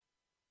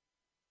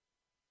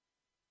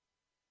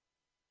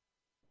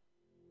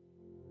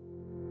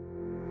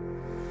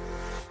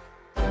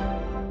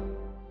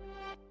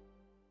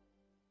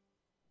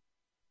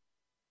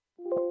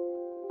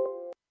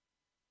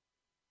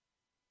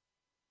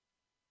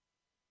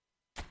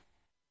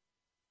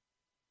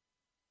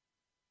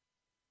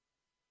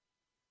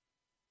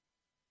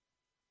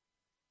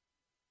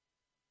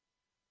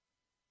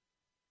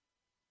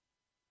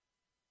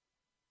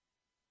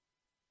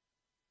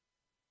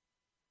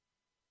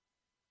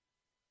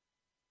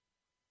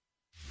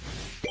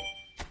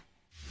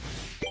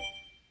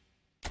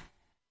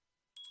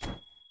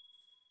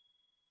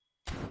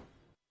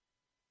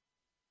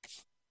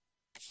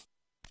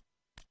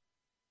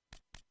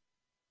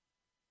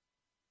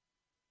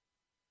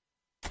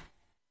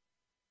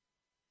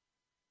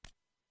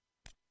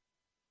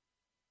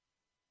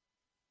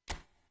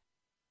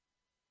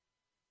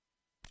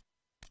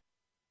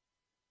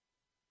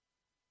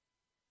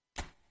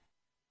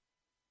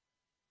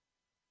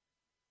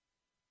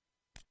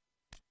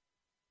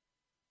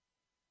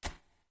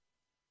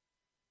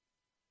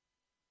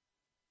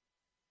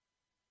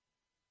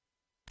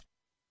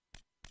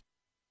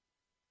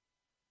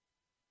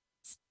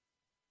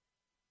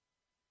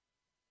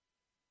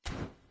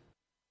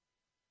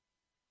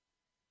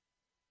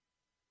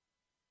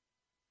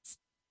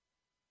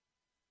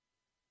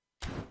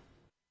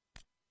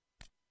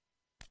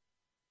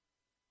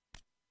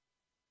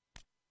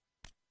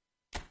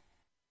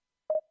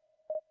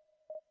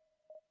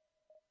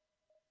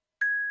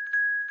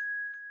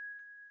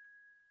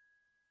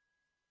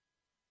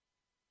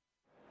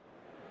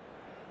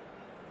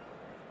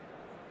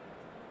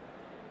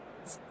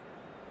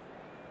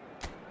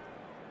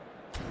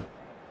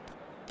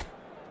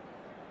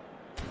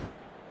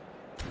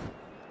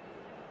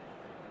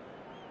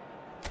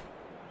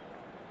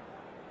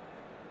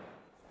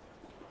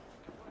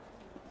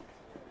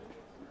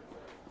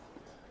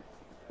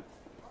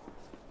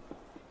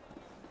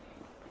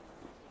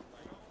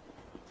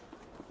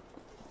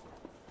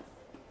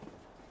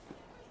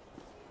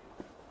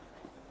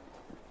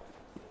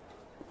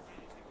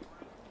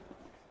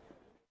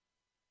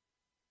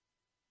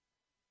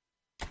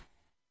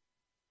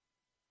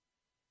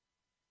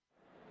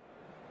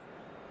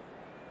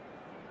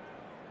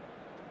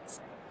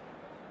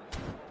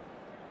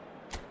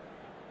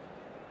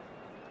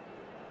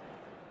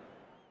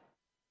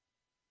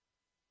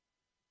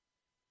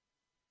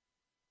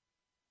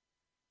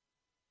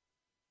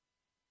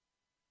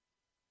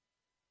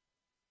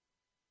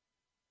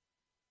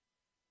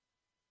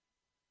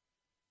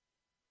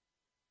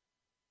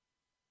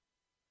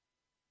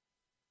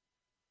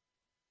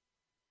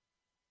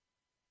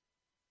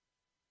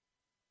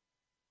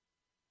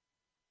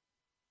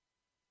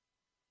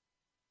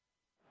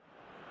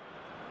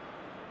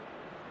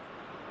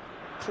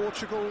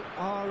Portugal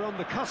are on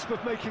the cusp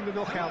of making the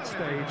knockout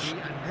stage.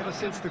 Ever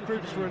since the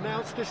groups were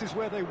announced, this is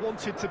where they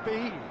wanted to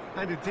be,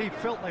 and indeed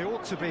felt they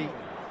ought to be.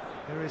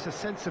 There is a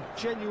sense of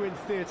genuine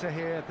theatre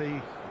here.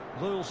 The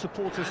loyal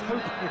supporters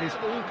hope it is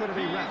all going to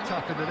be wrapped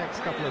up in the next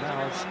couple of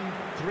hours.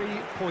 3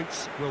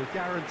 points will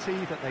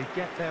guarantee that they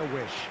get their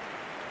wish.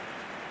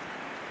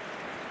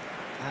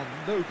 And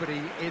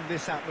nobody in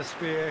this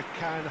atmosphere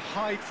can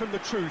hide from the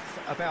truth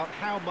about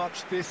how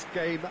much this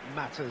game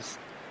matters.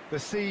 The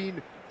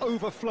scene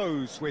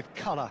overflows with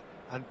colour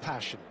and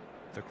passion.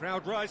 The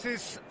crowd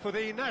rises for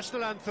the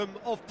national anthem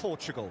of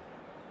Portugal.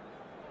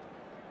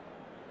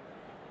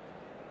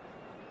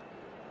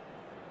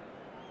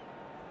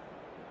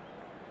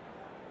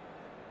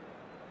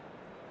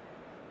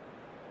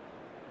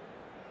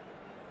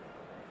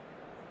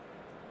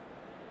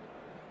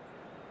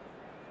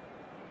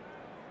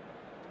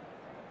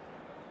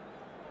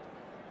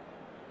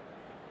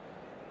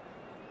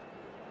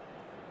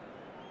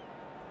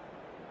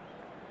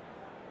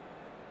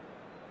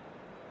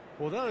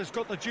 Well, that has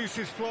got the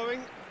juices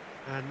flowing,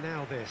 and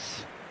now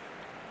this.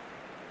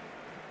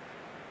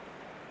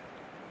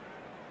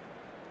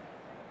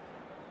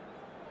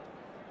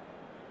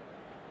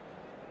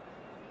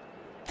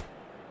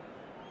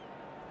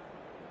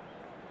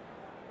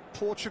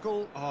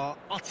 Portugal are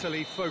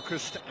utterly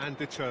focused and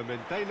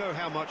determined. They know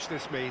how much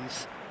this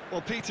means.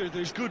 Well, Peter,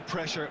 there's good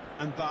pressure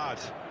and bad,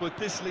 but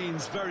this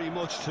leans very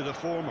much to the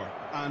former,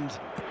 and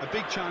a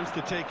big chance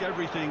to take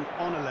everything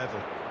on a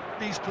level.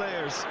 These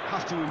players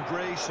have to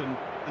embrace and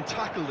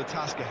tackle the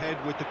task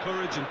ahead with the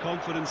courage and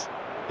confidence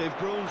they've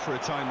grown for a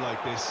time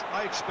like this.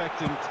 I expect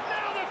them to...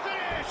 Now the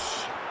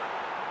finish!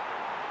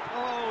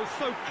 Oh,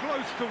 so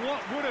close to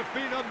what would have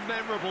been a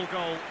memorable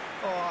goal.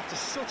 Oh, after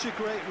such a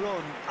great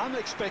run, I'm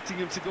expecting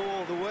him to go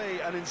all the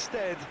way, and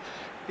instead,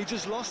 he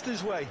just lost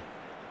his way.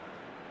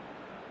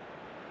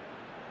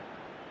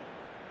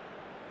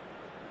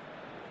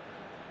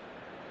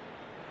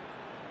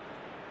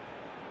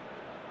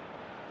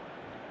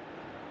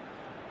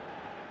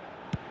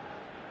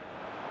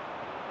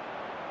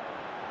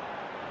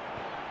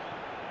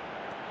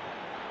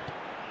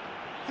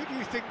 Who do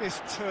you think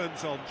this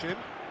turns on, Jim?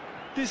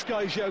 This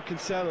guy, João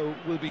Cancelo,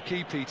 will be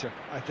key, Peter,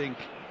 I think.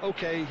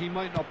 OK, he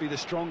might not be the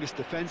strongest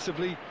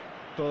defensively,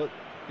 but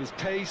his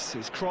pace,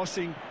 his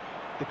crossing,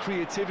 the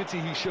creativity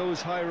he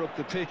shows higher up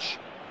the pitch,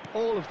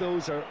 all of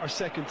those are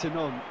second to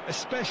none,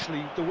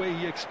 especially the way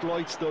he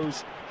exploits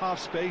those half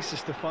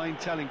spaces to find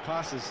telling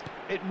passes.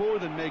 It more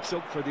than makes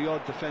up for the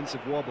odd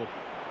defensive wobble.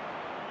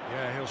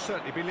 Yeah, he'll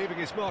certainly be leaving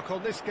his mark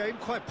on this game,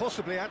 quite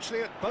possibly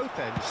actually at both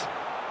ends.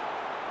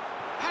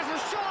 Has a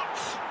shot!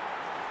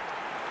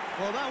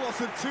 Well, that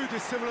wasn't too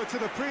dissimilar to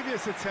the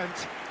previous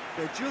attempt.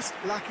 They're just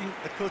lacking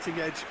a cutting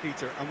edge,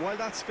 Peter, and while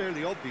that's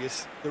fairly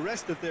obvious, the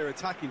rest of their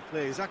attacking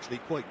play is actually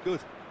quite good.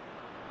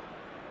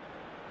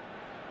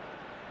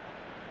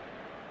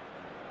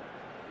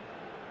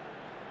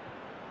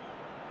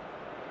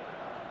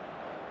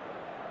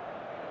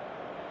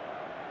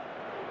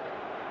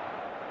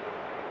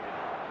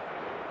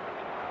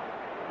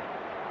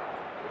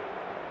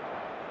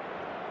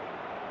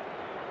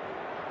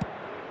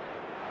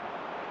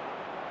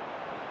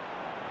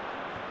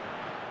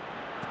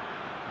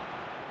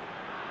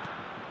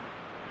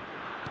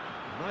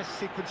 Nice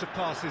sequence of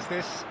passes,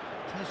 this.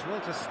 Does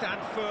well to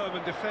stand firm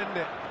and defend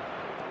it.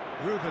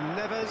 Ruben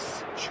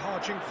Neves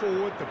charging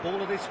forward, the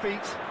ball at his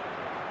feet.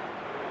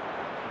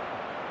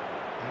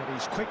 And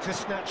he's quick to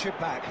snatch it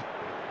back.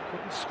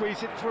 Couldn't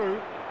squeeze it through.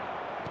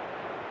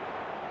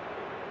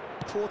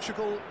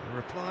 Portugal are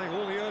applying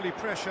all the early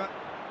pressure.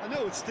 I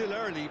know it's still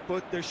early,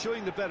 but they're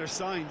showing the better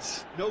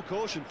signs. No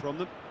caution from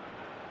them.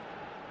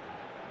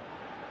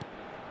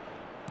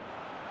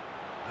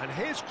 And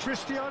here's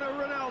Cristiano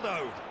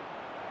Ronaldo.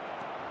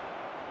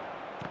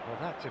 Well,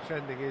 that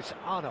defending is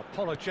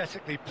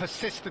unapologetically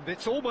persistent.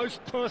 It's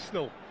almost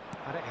personal,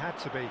 and it had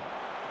to be.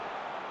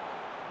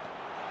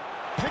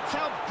 Picked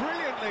out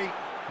brilliantly.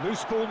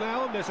 Loose ball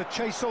now, and there's a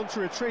chase on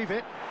to retrieve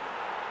it.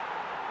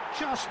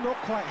 Just not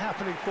quite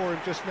happening for him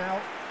just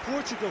now.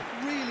 Portugal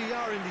really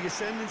are in the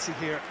ascendancy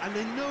here, and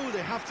they know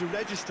they have to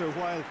register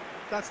while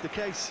that's the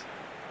case.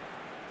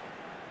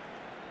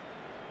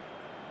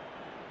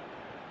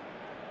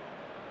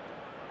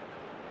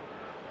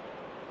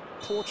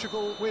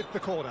 Portugal with the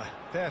corner,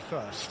 they're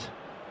first.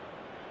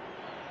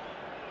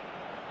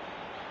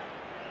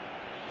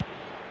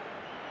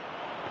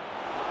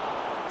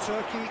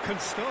 Turkey can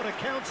start a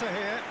counter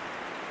here.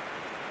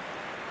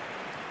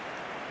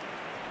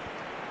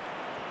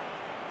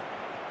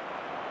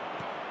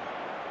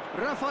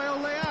 Rafael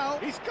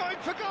Leao, he's going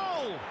for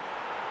goal!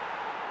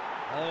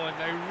 Oh, and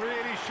they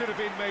really should have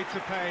been made to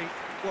pay.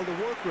 Well,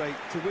 the work rate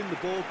to win the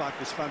ball back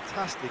was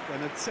fantastic,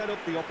 and it set up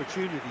the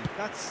opportunity.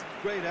 That's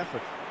great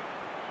effort.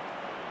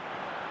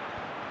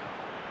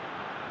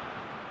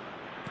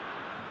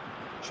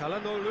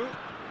 Çalhanoğlu,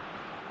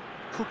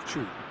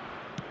 Kukçu.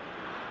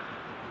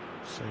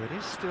 So it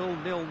is still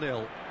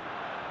 0-0.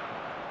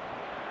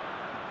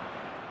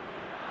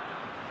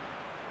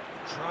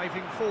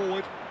 Driving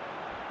forward.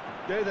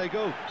 There they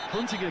go,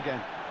 hunting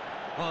again.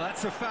 Well,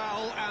 that's a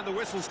foul, and the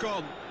whistle's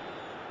gone.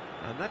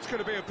 And that's going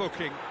to be a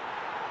booking.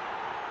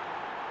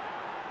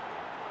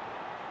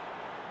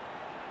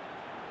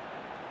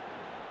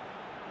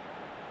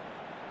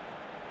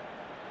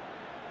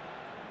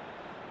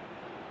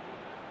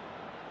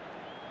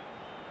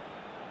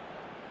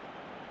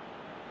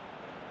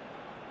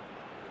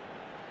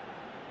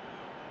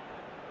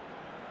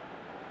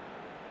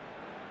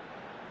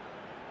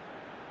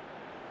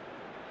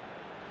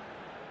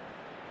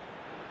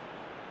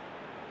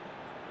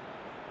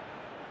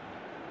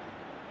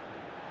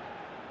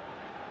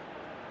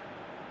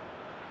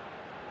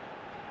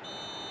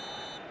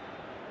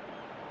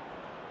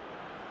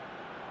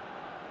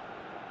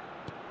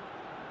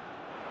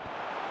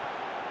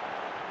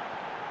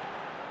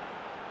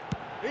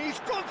 He's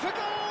gone for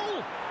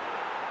goal!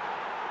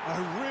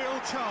 A real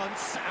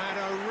chance and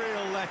a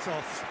real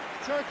let-off.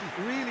 Turkey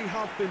really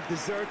have been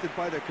deserted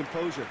by their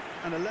composure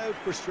and allowed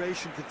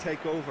frustration to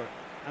take over,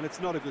 and it's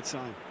not a good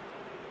sign.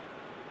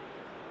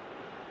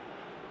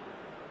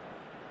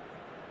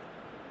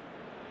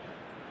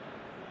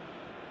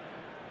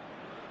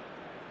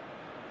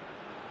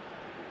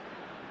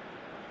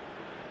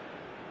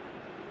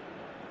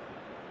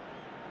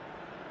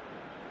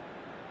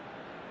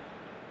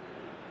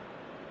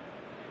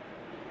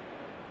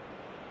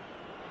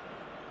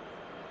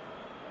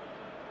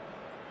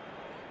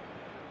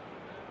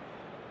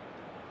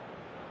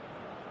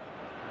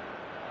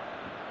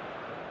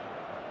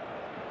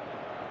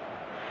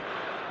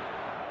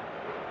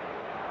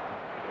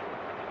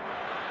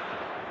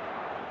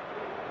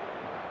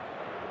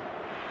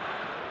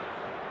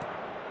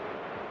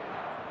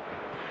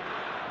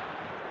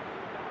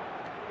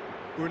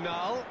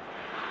 Unal.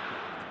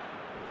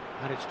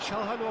 And it's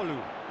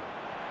Çalhanoğlu.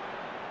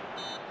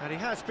 And he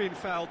has been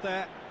fouled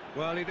there.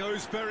 Well, he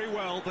knows very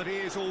well that he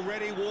is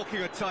already walking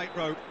a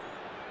tightrope.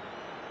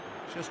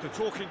 Just a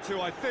talking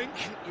to, I think.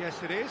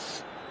 Yes, it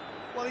is.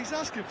 Well, he's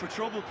asking for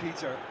trouble,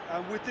 Peter,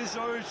 and with this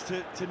urge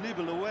to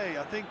nibble away,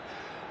 I think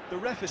the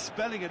ref is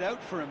spelling it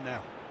out for him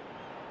now.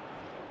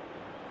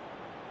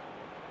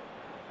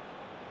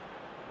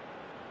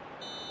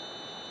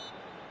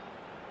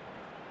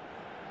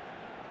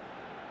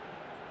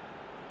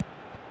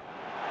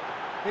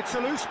 It's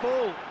a loose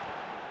ball.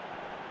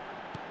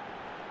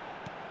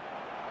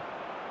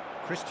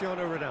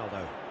 Cristiano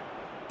Ronaldo.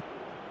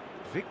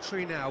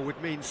 Victory now would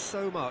mean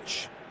so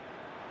much.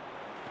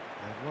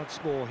 And once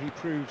more he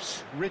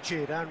proves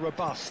rigid and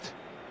robust.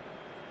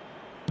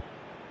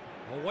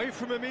 Away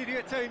from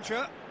immediate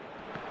danger.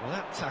 Well,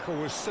 that tackle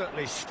was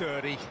certainly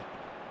sturdy.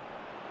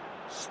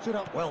 Stood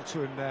up well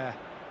to him there.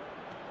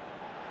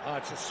 Ah,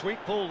 it's a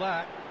sweet ball,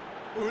 that.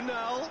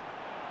 Unal.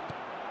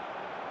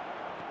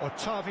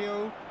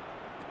 Otavio.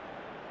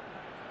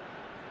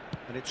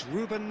 And it's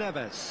Ruben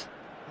Neves.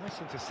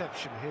 Nice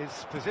interception.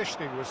 His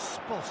positioning was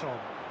spot on.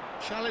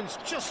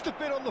 Challenged just a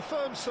bit on the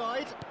firm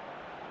side.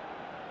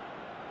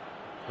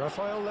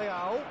 Rafael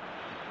Leao.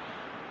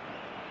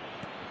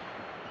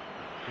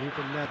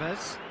 Ruben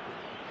Neves.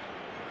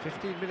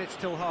 15 minutes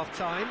till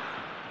half-time.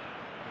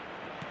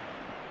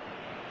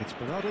 It's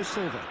Bernardo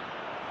Silva.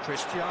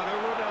 Cristiano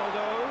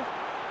Ronaldo.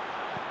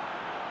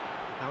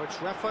 Now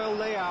it's Rafael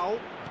Leao.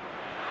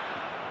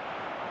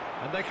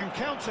 And they can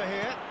counter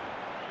here.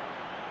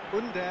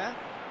 Under.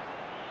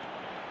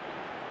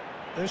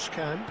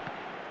 Özkan.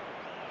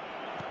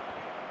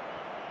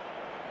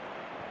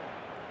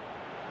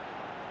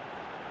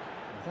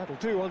 That'll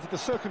do under the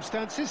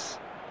circumstances.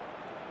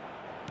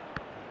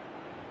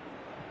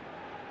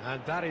 And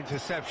that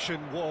interception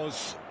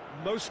was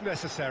most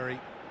necessary.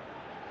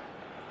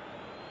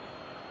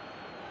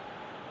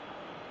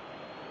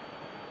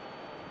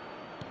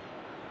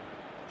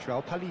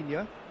 João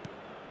Palhinha.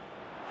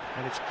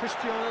 And it's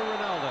Cristiano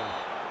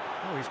Ronaldo.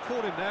 Oh, he's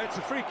caught him there, it's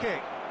a free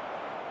kick.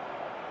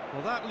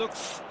 Well, that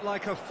looks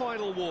like a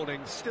final warning,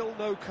 still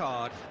no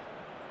card.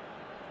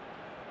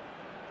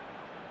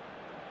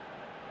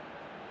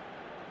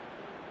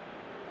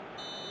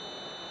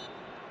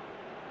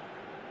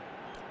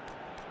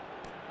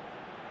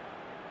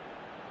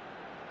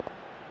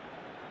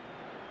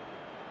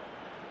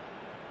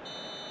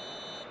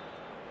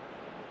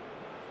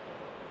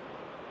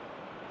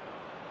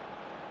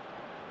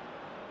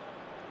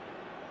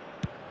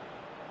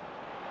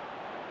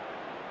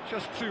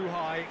 Just too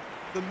high.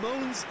 The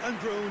moans and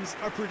groans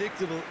are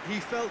predictable. He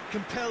felt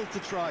compelled to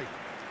try.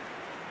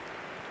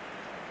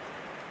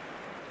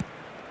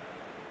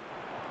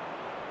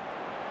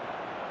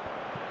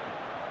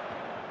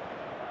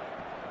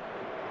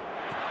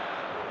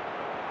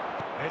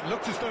 It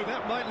looked as though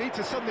that might lead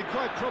to something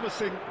quite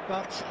promising,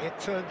 but it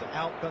turned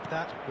out that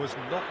that was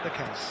not the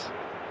case.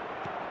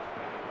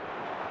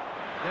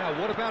 Now,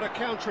 what about a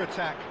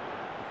counter-attack?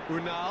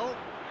 Unal.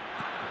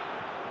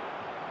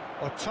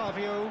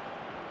 Otavio.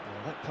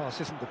 Well, that pass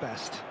isn't the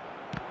best.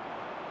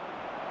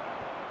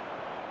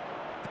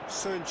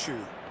 Sönchu.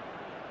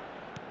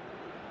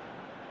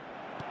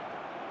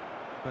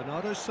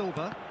 Bernardo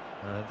Silva.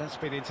 And that's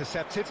been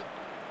intercepted.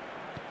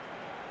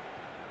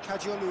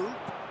 Kadiolu.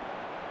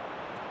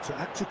 To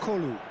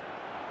Aktukolu.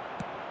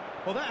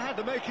 Well, that had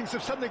the makings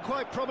of something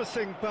quite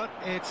promising, but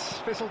it's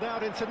fizzled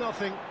out into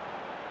nothing.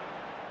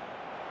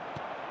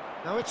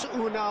 Now it's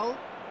Unal.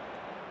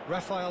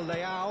 Rafael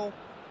Leao.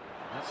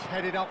 That's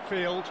headed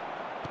upfield.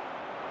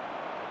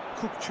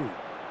 Kukçu.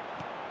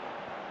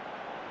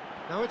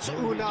 Now it's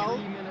Unal.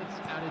 3 minutes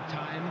added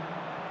time.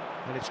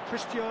 And it's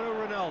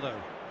Cristiano Ronaldo.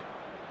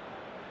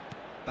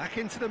 Back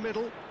into the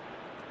middle.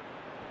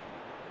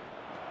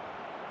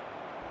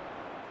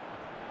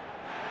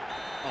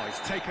 Oh, he's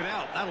taken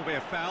out. That'll be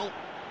a foul.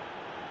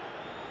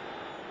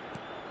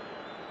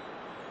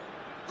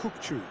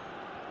 Kukçu.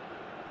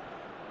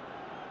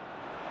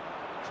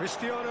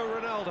 Cristiano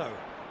Ronaldo.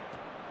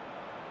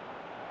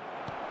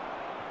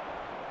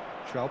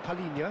 João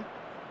Palhinha.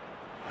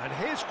 And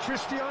here's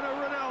Cristiano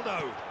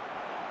Ronaldo.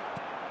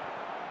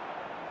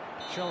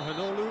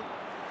 Çalhanoğlu.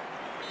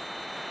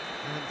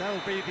 And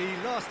that'll be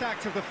the last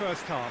act of the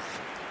first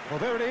half. Well,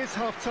 there it is,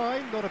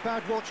 half-time. Not a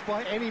bad watch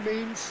by any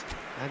means.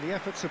 And the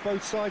efforts of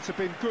both sides have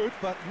been good,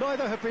 but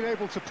neither have been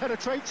able to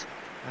penetrate.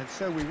 And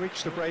so we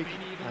reach the break,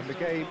 and the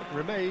game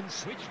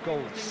remains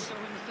goalless.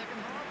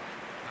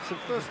 Some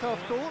first-half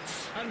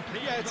thoughts?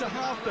 Yeah, it's a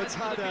half that's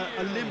had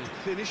a limp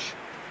finish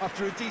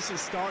after a decent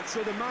start,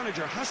 so the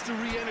manager has to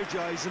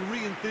re-energise and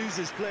re-enthuse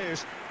his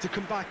players to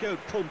come back out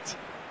pumped.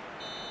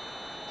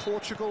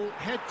 Portugal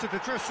head to the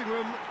dressing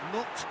room,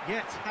 not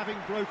yet having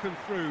broken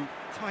through.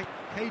 Tight,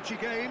 cagey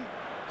game.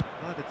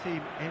 Neither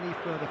team any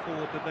further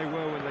forward than they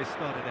were when they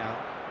started out.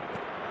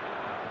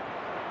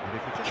 And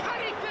if it just...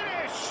 Can he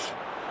finish?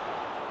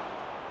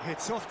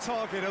 It's off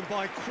target and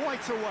by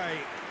quite a way.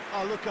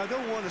 Oh, look, I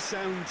don't want to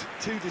sound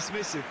too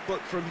dismissive,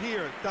 but from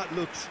here, that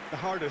looked the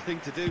harder thing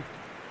to do.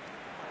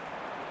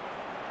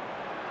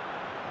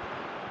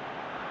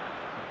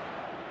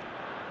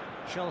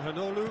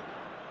 Çalhanoğlu.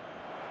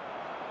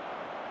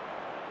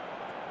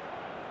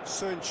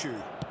 Sönçü.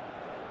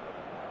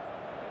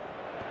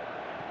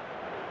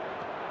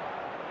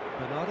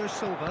 Bernardo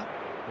Silva.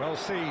 Well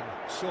seen.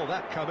 Saw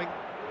that coming.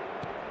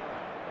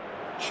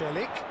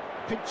 Çelik.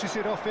 Pinches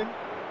it off him.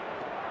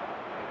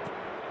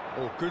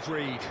 Oh, good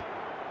read.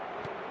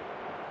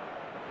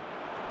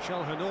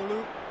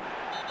 Çalhanoğlu.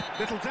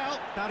 Little doubt,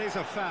 that is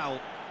a foul.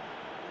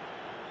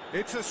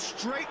 It's a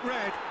straight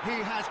red.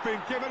 He has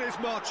been given his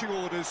marching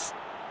orders.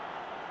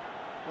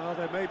 Well,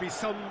 there may be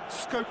some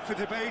scope for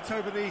debate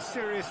over the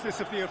seriousness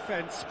of the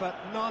offence, but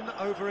none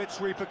over its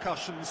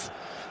repercussions.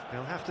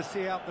 They'll have to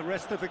see out the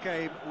rest of the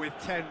game with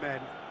 10 men.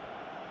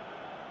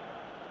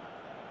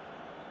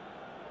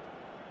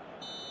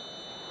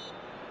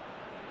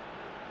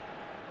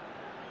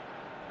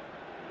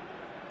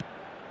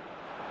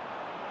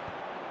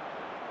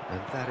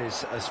 And that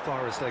is as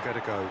far as they're going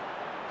to go.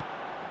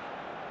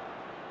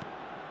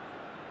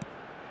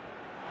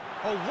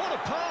 Oh, what a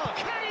pass!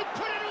 Can he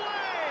put it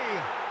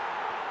away?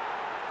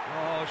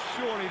 Oh,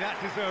 surely that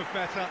deserved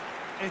better.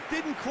 It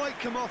didn't quite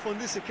come off on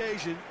this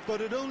occasion, but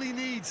it only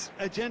needs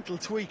a gentle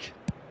tweak.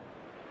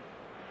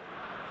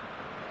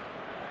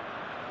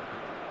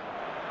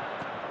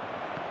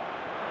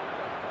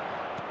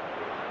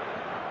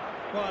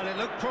 Well, it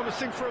looked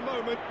promising for a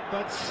moment,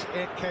 but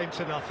it came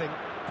to nothing.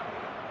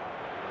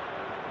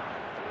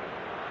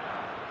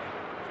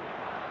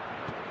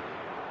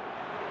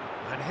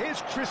 And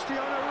here's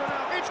Cristiano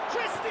Ronaldo. It's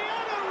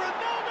Cristiano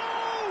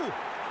Ronaldo!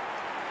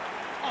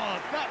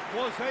 Oh, that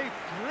was a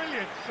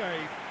brilliant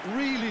save.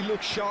 Really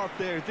looked sharp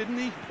there, didn't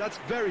he? That's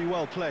very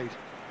well played.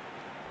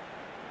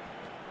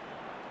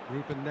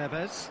 Ruben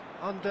Neves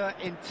under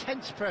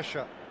intense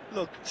pressure.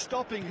 Look,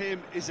 stopping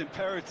him is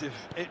imperative.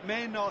 It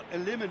may not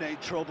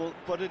eliminate trouble,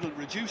 but it'll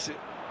reduce it.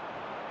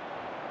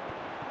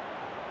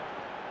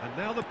 And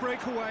now the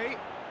breakaway.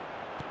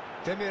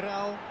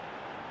 Demiral.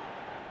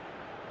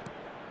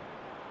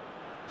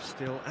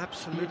 Still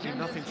absolutely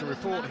nothing to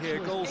report here,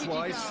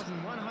 goals-wise.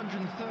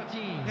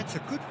 Gets a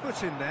good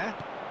foot in there.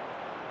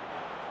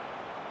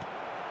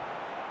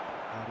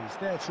 And he's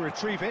there to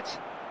retrieve it.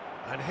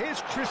 And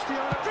here's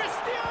Cristiano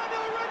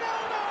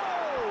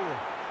Ronaldo!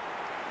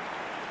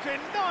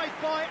 Denied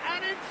by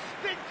an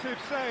instinctive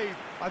save.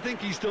 I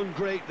think he's done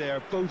great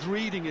there, both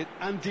reading it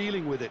and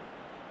dealing with it.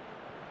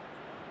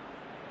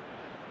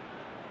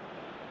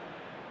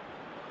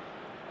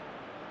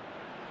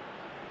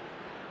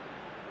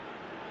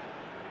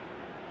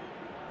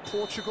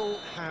 Portugal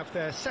have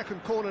their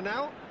second corner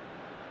now.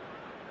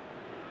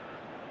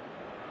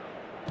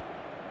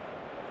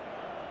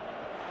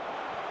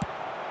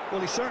 Well,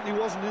 he certainly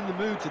wasn't in the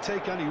mood to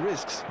take any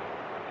risks.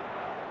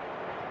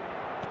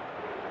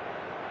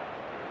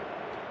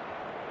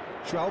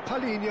 João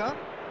Palhinha.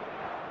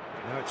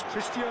 Now it's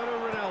Cristiano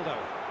Ronaldo.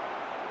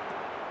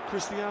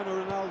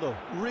 Cristiano Ronaldo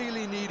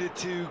really needed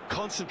to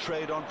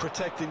concentrate on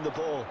protecting the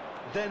ball.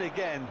 Then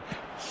again,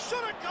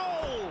 shot a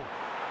goal!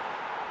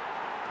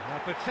 A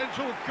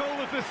potential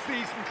goal of the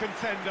season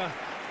contender,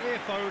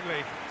 if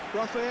only.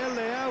 Rafael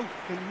Leao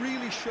can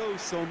really show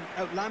some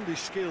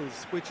outlandish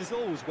skills, which is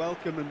always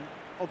welcome and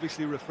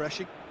obviously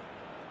refreshing.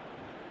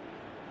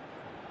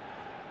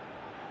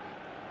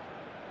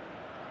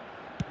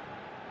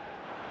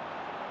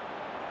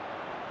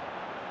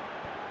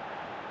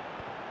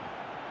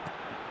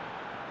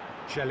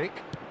 Celik.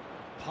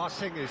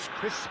 Passing is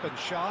crisp and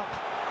sharp.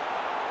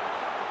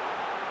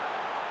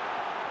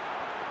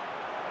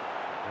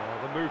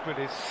 Oh, the movement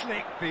is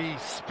slick, the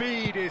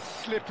speed is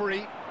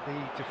slippery.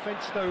 The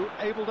defence, though,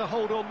 able to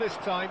hold on this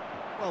time.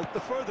 Well,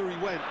 the further he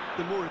went,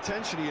 the more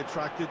attention he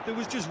attracted. There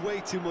was just way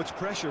too much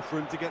pressure for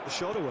him to get the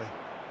shot away.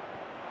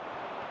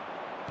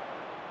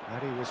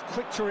 And he was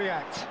quick to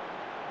react.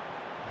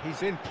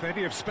 He's in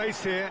plenty of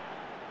space here.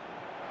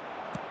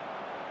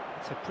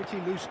 It's a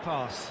pretty loose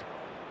pass.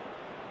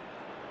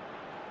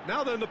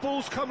 Now then, the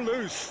ball's come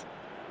loose.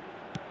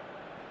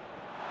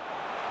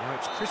 Now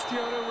it's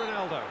Cristiano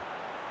Ronaldo.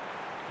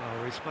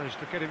 Oh, he's managed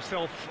to get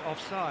himself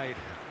offside.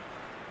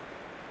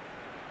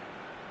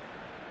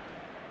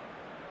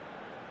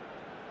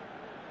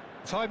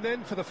 Time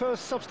then for the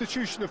first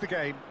substitution of the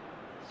game.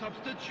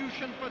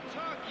 Substitution for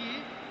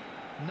Turkey,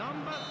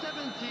 number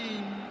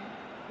 17,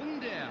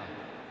 Under.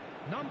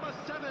 Number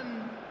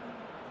 7,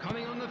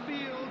 coming on the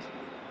field,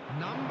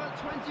 number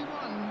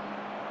 21,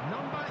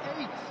 number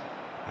 8.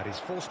 And he's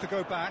forced to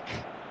go back.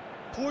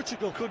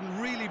 Portugal couldn't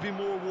really be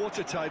more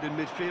watertight in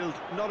midfield.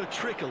 Not a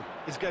trickle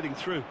is getting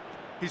through.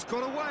 He's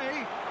got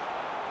away.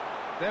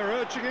 They're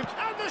urging him.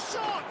 And the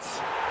shot!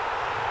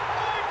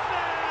 Oh, it's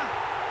there!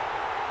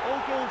 All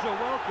goals are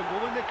welcome,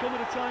 but when they come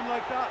at a time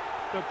like that,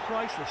 they're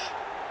priceless.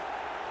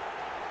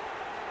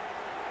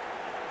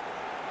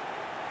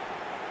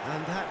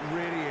 And that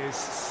really is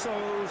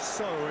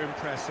so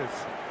impressive.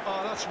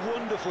 Oh, that's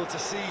wonderful to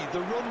see.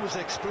 The run was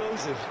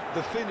explosive,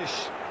 the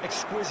finish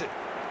exquisite.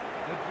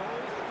 The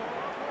goal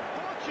scorer for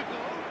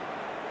Portugal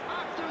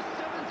after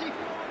 74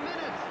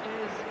 minutes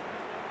is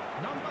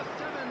number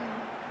 7,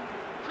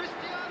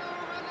 Cristiano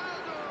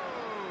Ronaldo.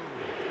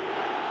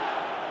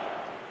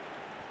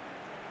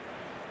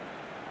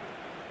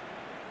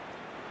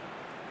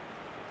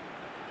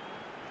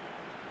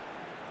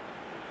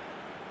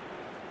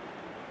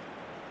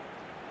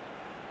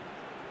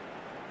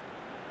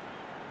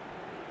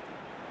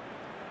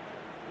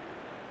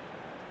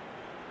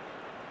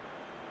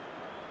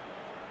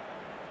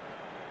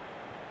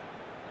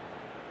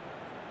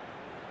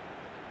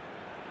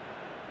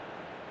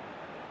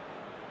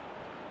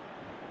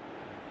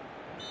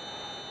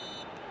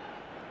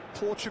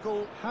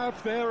 Portugal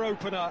have their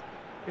opener.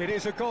 It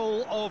is a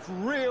goal of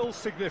real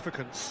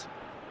significance.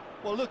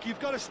 Well, look, you've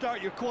got to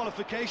start your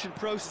qualification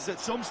process at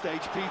some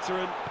stage, Peter,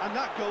 and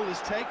that goal is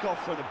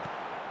takeoff for them.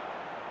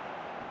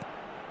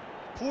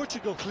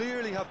 Portugal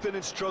clearly have been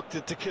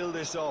instructed to kill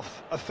this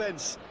off.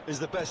 Offence is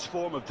the best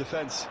form of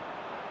defence.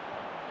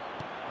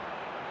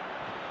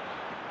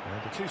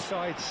 And the two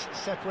sides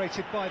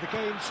separated by the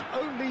game's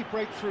only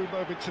breakthrough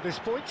moment to this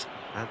point.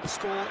 And the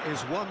score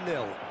is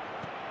 1-0.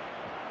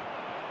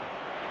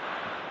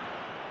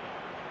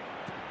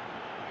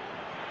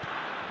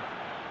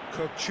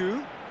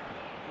 Kokchu.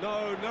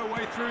 No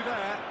way through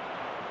there.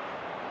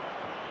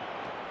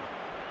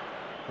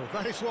 Well,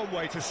 that is one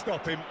way to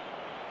stop him.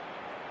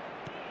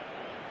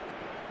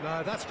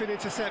 No, that's been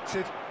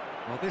intercepted.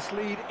 Well, this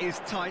lead is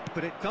tight,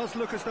 but it does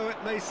look as though it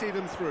may see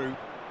them through.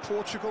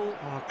 Portugal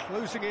are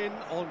closing in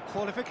on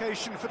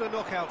qualification for the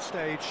knockout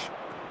stage.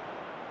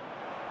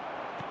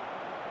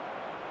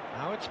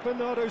 Now it's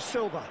Bernardo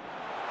Silva.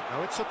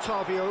 Now it's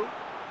Otavio.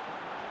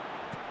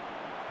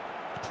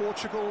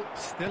 Portugal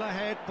still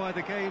ahead by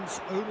the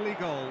game's only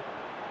goal.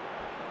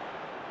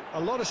 A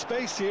lot of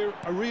space here,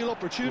 a real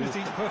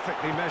opportunity.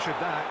 Perfectly measured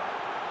that.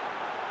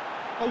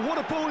 Oh, what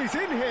a ball he's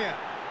in here!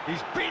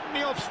 He's beaten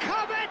the off.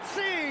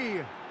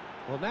 Kavetsi!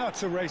 Well, now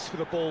it's a race for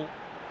the ball.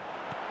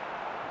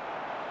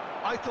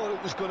 I thought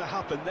it was going to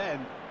happen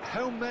then.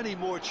 How many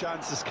more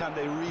chances can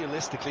they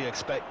realistically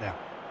expect now?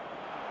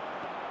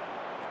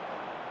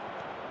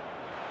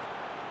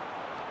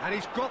 And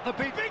he's got the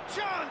big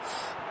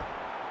chance!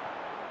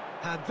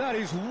 And that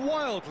is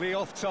wildly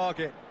off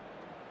target.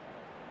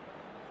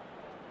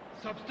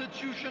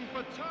 Substitution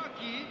for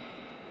Turkey,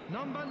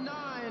 number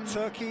 9.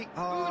 Turkey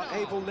are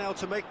able now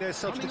to make their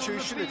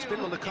substitution. It's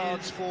been on the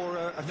cards for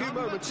a few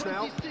moments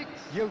now.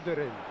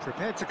 Yildirim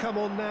prepared to come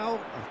on now.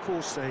 Of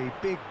course, a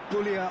big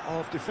bullier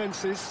of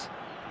defences.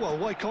 Well,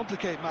 why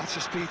complicate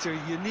matters, Peter?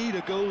 You need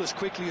a goal as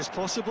quickly as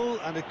possible,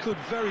 and it could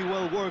very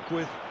well work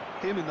with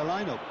him in the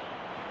lineup.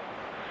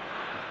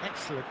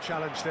 Excellent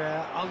challenge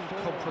there,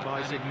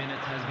 uncompromising. Minute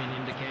has been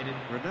indicated.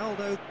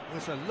 Ronaldo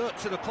was alert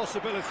to the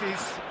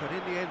possibilities, but in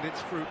the end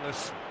it's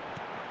fruitless.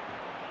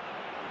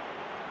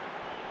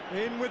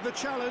 In with the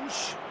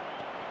challenge.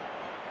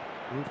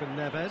 Ruben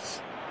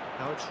Neves.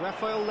 Now it's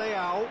Rafael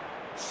Leao.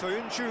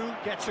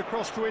 Soyuncu gets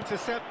across to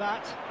intercept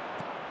that.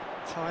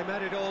 Time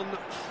added on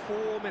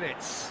 4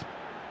 minutes.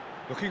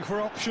 Looking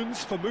for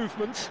options for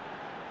movement.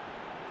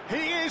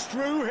 He is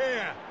through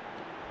here.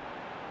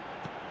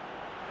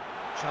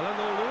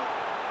 Çalhanoğlu.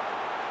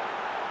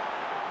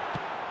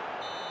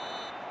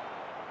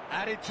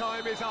 Added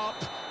time is up,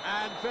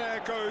 and there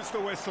goes the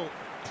whistle.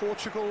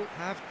 Portugal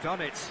have done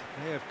it.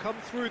 They have come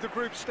through the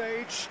group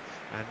stage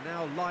and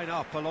now line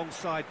up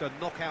alongside the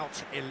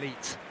knockout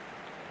elite.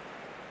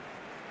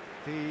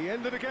 The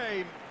end of the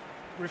game.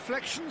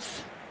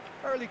 Reflections?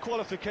 Early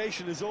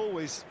qualification is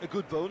always a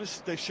good bonus.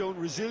 They've shown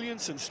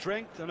resilience and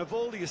strength and have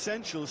all the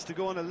essentials to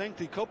go on a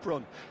lengthy cup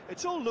run.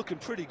 It's all looking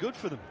pretty good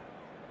for them.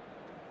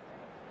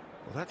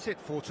 Well, that's it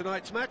for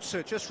tonight's match, so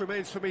it just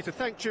remains for me to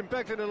thank Jim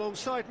Beglin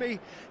alongside me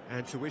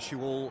and to wish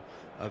you all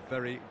a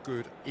very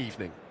good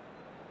evening.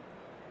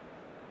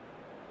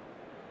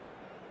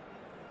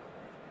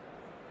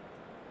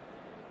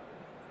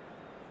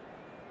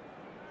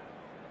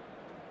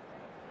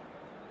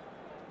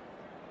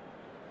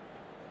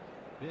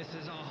 This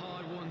is a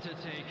hard one to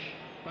take,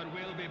 but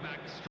we'll be back.